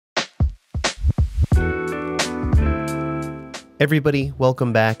Everybody,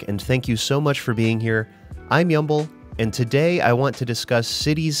 welcome back, and thank you so much for being here. I'm Yumble, and today I want to discuss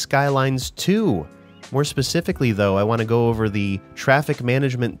Cities Skylines 2. More specifically, though, I want to go over the traffic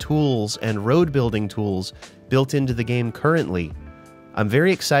management tools and road building tools built into the game currently. I'm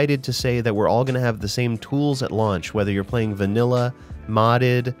very excited to say that we're all going to have the same tools at launch, whether you're playing vanilla,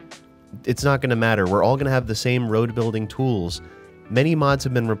 modded, it's not going to matter. We're all going to have the same road building tools. Many mods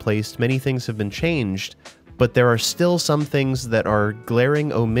have been replaced, many things have been changed, but there are still some things that are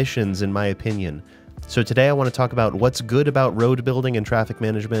glaring omissions in my opinion. So today I want to talk about what's good about road building and traffic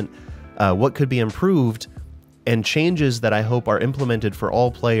management, what could be improved, and changes that I hope are implemented for all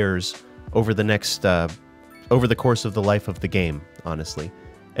players over the next, over the course of the life of the game, honestly.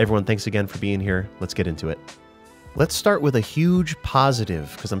 Everyone, thanks again for being here. Let's get into it. Let's start with a huge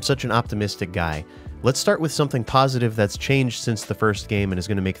positive, because I'm such an optimistic guy. Let's start with something positive that's changed since the first game and is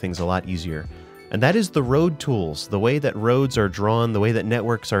going to make things a lot easier. And that is the road tools. The way that roads are drawn, the way that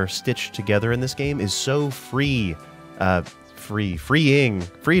networks are stitched together in this game is so freeing,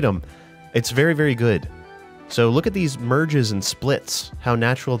 freedom. It's very, very good. So look at these merges and splits, how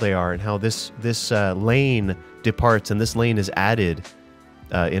natural they are, and how this lane departs and this lane is added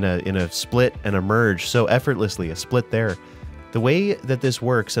in a split and a merge so effortlessly, a split there. The way that this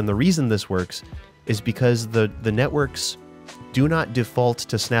works, and the reason this works, is because the networks do not default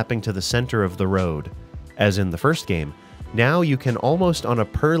to snapping to the center of the road, as in the first game. Now you can almost on a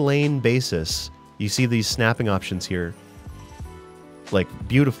per lane basis, you see these snapping options here, like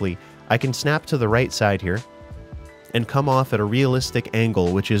beautifully. I can snap to the right side here and come off at a realistic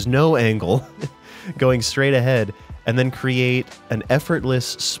angle, which is no angle, going straight ahead, and then create an effortless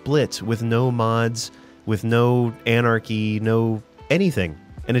split with no mods, with no anarchy, no anything.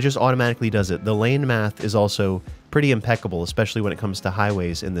 And it just automatically does it. The lane math is also pretty impeccable, especially when it comes to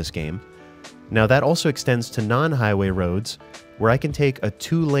highways in this game. Now that also extends to non-highway roads, where I can take a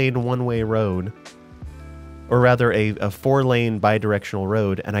 2-lane one-way road, or rather a 4-lane bidirectional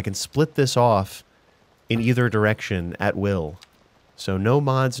road, and I can split this off in either direction at will. So no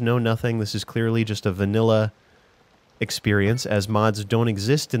mods, no nothing. This is clearly just a vanilla experience, as mods don't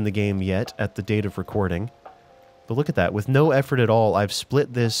exist in the game yet at the date of recording. But look at that. With no effort at all, I've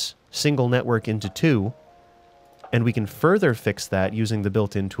split this single network into two, and we can further fix that using the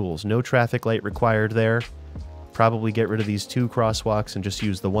built-in tools. No traffic light required there. Probably get rid of these two crosswalks and just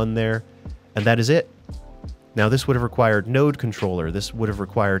use the one there. And that is it. Now this would have required node controller. This would have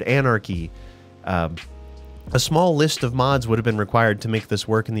required anarchy. A small list of mods would have been required to make this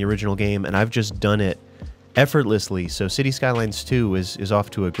work in the original game, and I've just done it effortlessly. So Cities Skylines 2 is off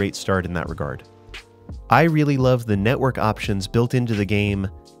to a great start in that regard. I really love the network options built into the game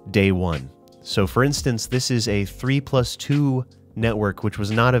day one. So for instance, this is a 3+2 network, which was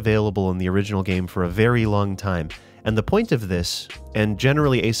not available in the original game for a very long time. And the point of this, and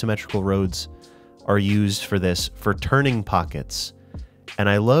generally asymmetrical roads are used for this, for turning pockets. And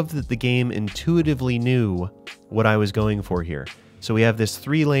I love that the game intuitively knew what I was going for here. So we have this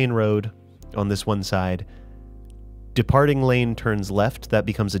 3-lane road on this one side. Departing lane turns left, that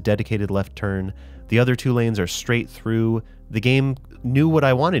becomes a dedicated left turn. The other 2 lanes are straight through. The game knew what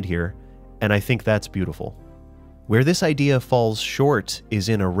I wanted here, and I think that's beautiful. Where this idea falls short is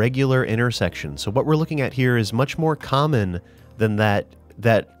in a regular intersection. So what we're looking at here is much more common than that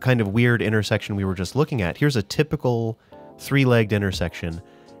kind of weird intersection we were just looking at. Here's a typical 3-legged intersection,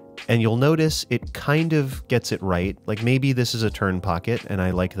 and you'll notice it kind of gets it right. Like maybe this is a turn pocket, and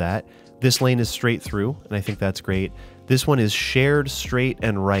I like that. This lane is straight through, and I think that's great. This one is shared straight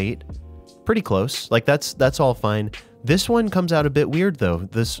and right. Pretty close. Like that's all fine. This one comes out a bit weird though.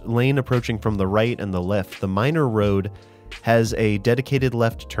 This lane approaching from the right and the left. The minor road has a dedicated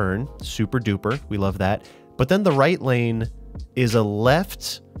left turn. Super duper. We love that. But then the right lane is a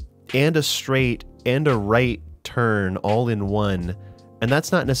left and a straight and a right turn all in one. And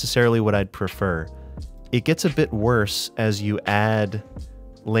that's not necessarily what I'd prefer. It gets a bit worse as you add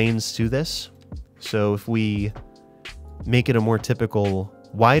lanes to this. So if we make it a more typical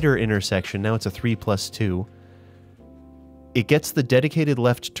wider intersection, now it's a 3+2. It gets the dedicated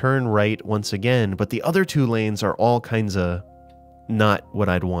left turn right once again, but the other 2 lanes are all kinds of not what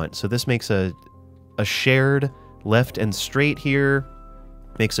I'd want. So this makes a shared left and straight here,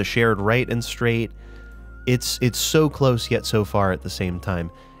 makes a shared right and straight. It's so close yet so far at the same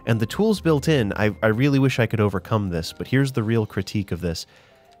time. And the tools built in, I really wish I could overcome this, but here's the real critique of this.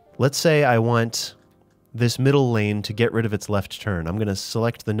 Let's say I want this middle lane to get rid of its left turn. I'm going to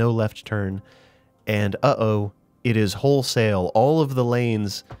select the no left turn, and uh-oh, it is wholesale. All of the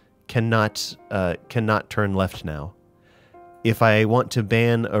lanes cannot turn left now. If I want to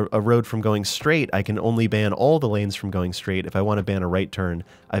ban a road from going straight, I can only ban all the lanes from going straight. If I want to ban a right turn,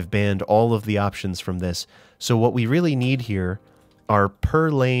 I've banned all of the options from this. So what we really need here are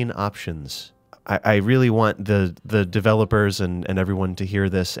per lane options. I really want the developers and everyone to hear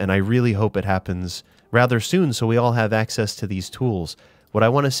this, and I really hope it happens rather soon so we all have access to these tools. What I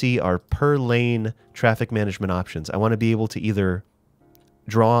want to see are per lane traffic management options. I want to be able to either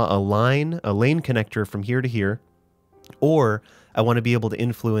draw a lane connector from here to here, or I want to be able to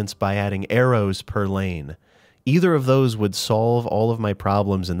influence by adding arrows per lane. Either of those would solve all of my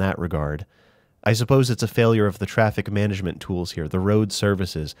problems in that regard. I suppose it's a failure of the traffic management tools here, the road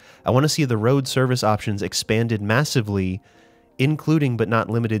services. I want to see the road service options expanded massively, including but not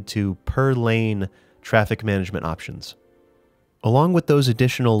limited to per lane traffic management options. Along with those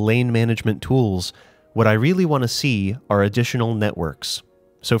additional lane management tools, what I really want to see are additional networks.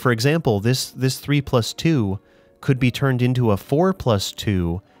 So for example, this 3+2 could be turned into a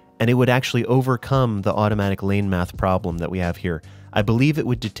 4+2, and it would actually overcome the automatic lane math problem that we have here. I believe it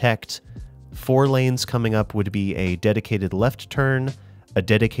would detect 4 lanes coming up would be a dedicated left turn, a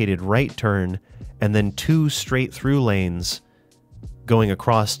dedicated right turn, and then 2 straight through lanes going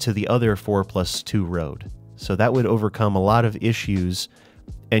across to the other 4+2 road. So that would overcome a lot of issues,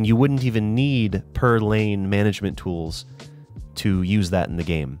 and you wouldn't even need per lane management tools to use that in the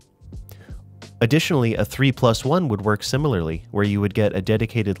game. Additionally, a 3+1 would work similarly, where you would get a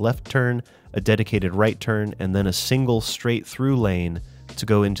dedicated left turn, a dedicated right turn, and then a single straight through lane to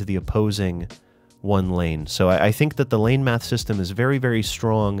go into the opposing one lane. So I think that the lane math system is very, very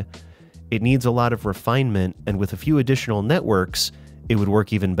strong. It needs a lot of refinement, and with a few additional networks, it would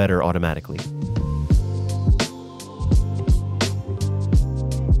work even better automatically.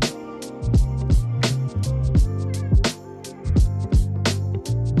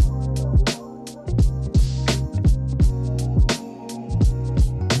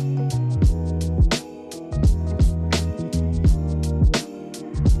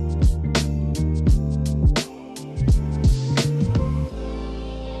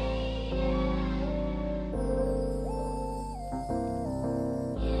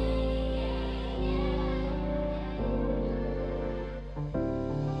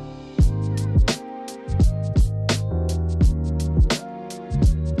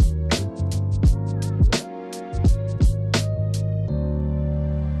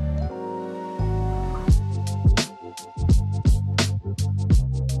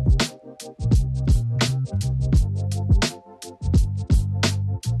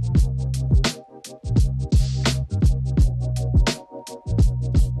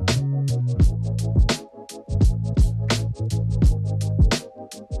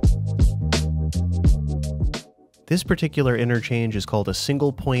 This particular interchange is called a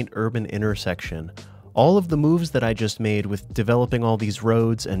single-point urban intersection. All of the moves that I just made with developing all these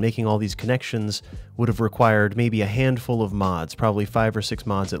roads and making all these connections would have required maybe a handful of mods, probably 5 or 6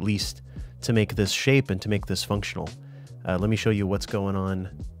 mods at least, to make this shape and to make this functional. Let me show you what's going on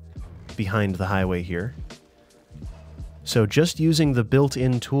behind the highway here. So just using the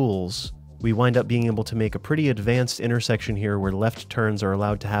built-in tools, we wind up being able to make a pretty advanced intersection here where left turns are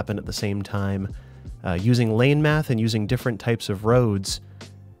allowed to happen at the same time. Using lane math and using different types of roads,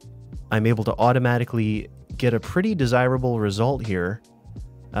 I'm able to automatically get a pretty desirable result here.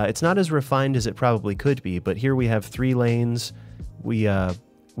 It's not as refined as it probably could be, but here we have 3 lanes. We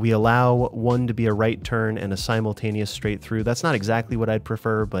allow one to be a right turn and a simultaneous straight through. That's not exactly what I'd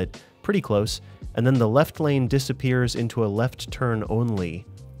prefer, but pretty close. And then the left lane disappears into a left turn only,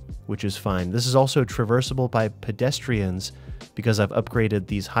 which is fine. This is also traversable by pedestrians because I've upgraded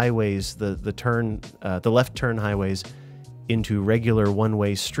these highways, the left turn highways, into regular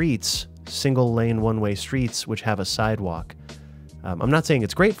one-way streets, single lane one-way streets, which have a sidewalk. I'm not saying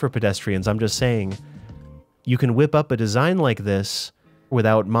it's great for pedestrians, I'm just saying you can whip up a design like this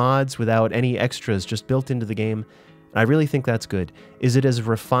without mods, without any extras, just built into the game. I really think that's good. Is it as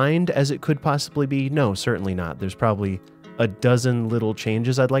refined as it could possibly be? No, certainly not. There's probably a dozen little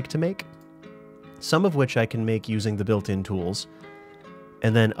changes I'd like to make, some of which I can make using the built-in tools,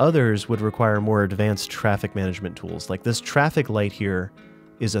 and then others would require more advanced traffic management tools. Like this traffic light here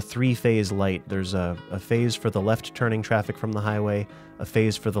is a 3-phase light. There's a phase for the left turning traffic from the highway, a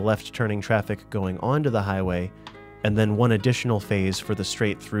phase for the left turning traffic going onto the highway, and then one additional phase for the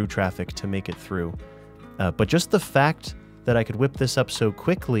straight through traffic to make it through. But just the fact that I could whip this up so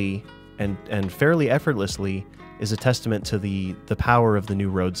quickly and fairly effortlessly is a testament to the power of the new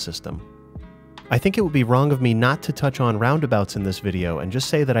road system. I think it would be wrong of me not to touch on roundabouts in this video and just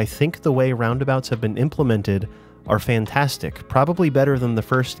say that I think the way roundabouts have been implemented are fantastic, probably better than the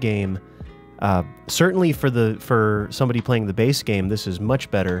first game. Certainly for somebody playing the base game, this is much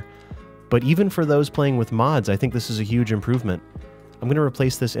better. But even for those playing with mods, I think this is a huge improvement. I'm going to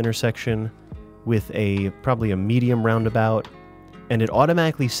replace this intersection with probably a medium roundabout, and it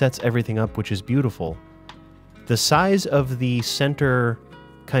automatically sets everything up, which is beautiful. The size of the center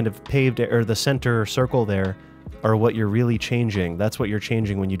kind of paved, or the center circle there, are what you're really changing. That's what you're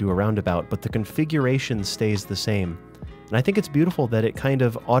changing when you do a roundabout, but the configuration stays the same. And I think it's beautiful that it kind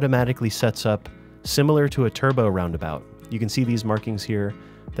of automatically sets up similar to a turbo roundabout. You can see these markings here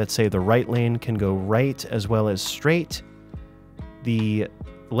that say the right lane can go right as well as straight. The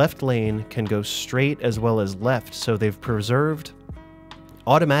left lane can go straight as well as left. So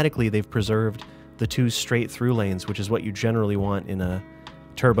automatically they've preserved the two straight through lanes, which is what you generally want in a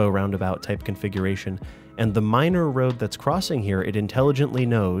turbo roundabout type configuration. And the minor road that's crossing here, it intelligently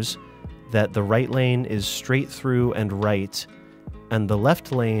knows that the right lane is straight through and right, and the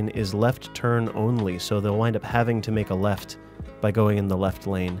left lane is left turn only, so they'll wind up having to make a left by going in the left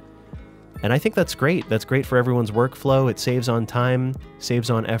lane. And I think that's great. That's great for everyone's workflow. It saves on time, saves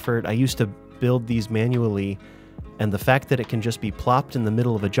on effort. I used to build these manually, and the fact that it can just be plopped in the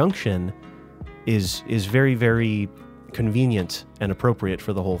middle of a junction is very, very convenient and appropriate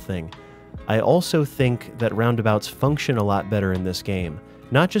for the whole thing. I also think that roundabouts function a lot better in this game.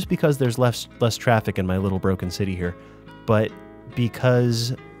 Not just because there's less traffic in my little broken city here, but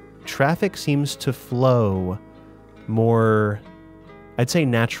because traffic seems to flow more, I'd say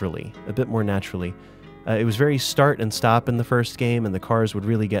naturally, a bit more naturally. It was very start and stop in the first game, and the cars would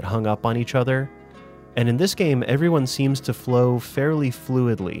really get hung up on each other. And in this game, everyone seems to flow fairly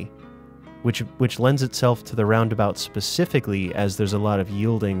fluidly, which lends itself to the roundabout specifically, as there's a lot of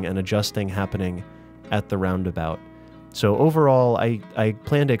yielding and adjusting happening at the roundabout. So overall, I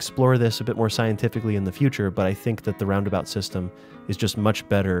plan to explore this a bit more scientifically in the future, but I think that the roundabout system is just much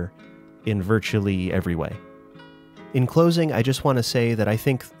better in virtually every way. In closing, I just want to say that I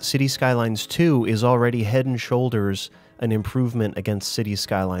think Cities Skylines 2 is already head and shoulders an improvement against Cities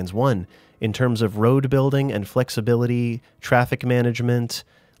Skylines 1 in terms of road building and flexibility, traffic management,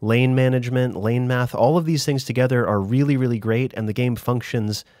 lane math. All of these things together are really, really great, and the game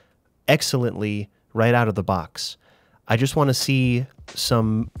functions excellently right out of the box. I just want to see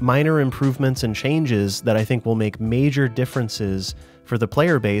some minor improvements and changes that I think will make major differences for the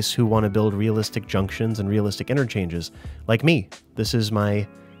player base who want to build realistic junctions and realistic interchanges. Like me, this is my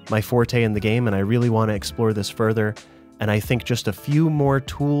forte in the game, and I really want to explore this further. And I think just a few more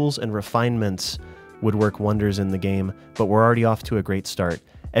tools and refinements would work wonders in the game, but we're already off to a great start.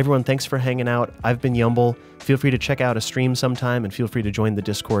 Everyone, thanks for hanging out. I've been Yumble. Feel free to check out a stream sometime, and feel free to join the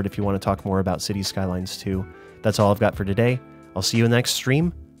Discord if you want to talk more about Cities Skylines 2. That's all I've got for today. I'll see you in the next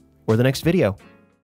stream or the next video.